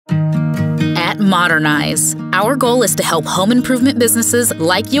Modernize. Our goal is to help home improvement businesses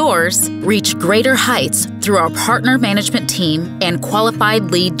like yours reach greater heights through our partner management team and qualified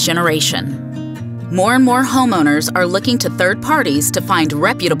lead generation. More and more homeowners are looking to third parties to find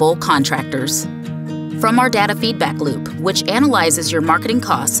reputable contractors. From our data feedback loop, which analyzes your marketing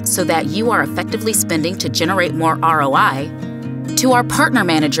costs so that you are effectively spending to generate more ROI, to our partner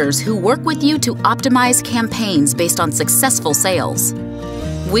managers who work with you to optimize campaigns based on successful sales.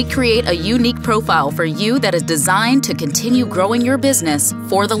 We create a unique profile for you that is designed to continue growing your business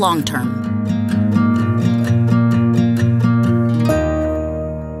for the long term.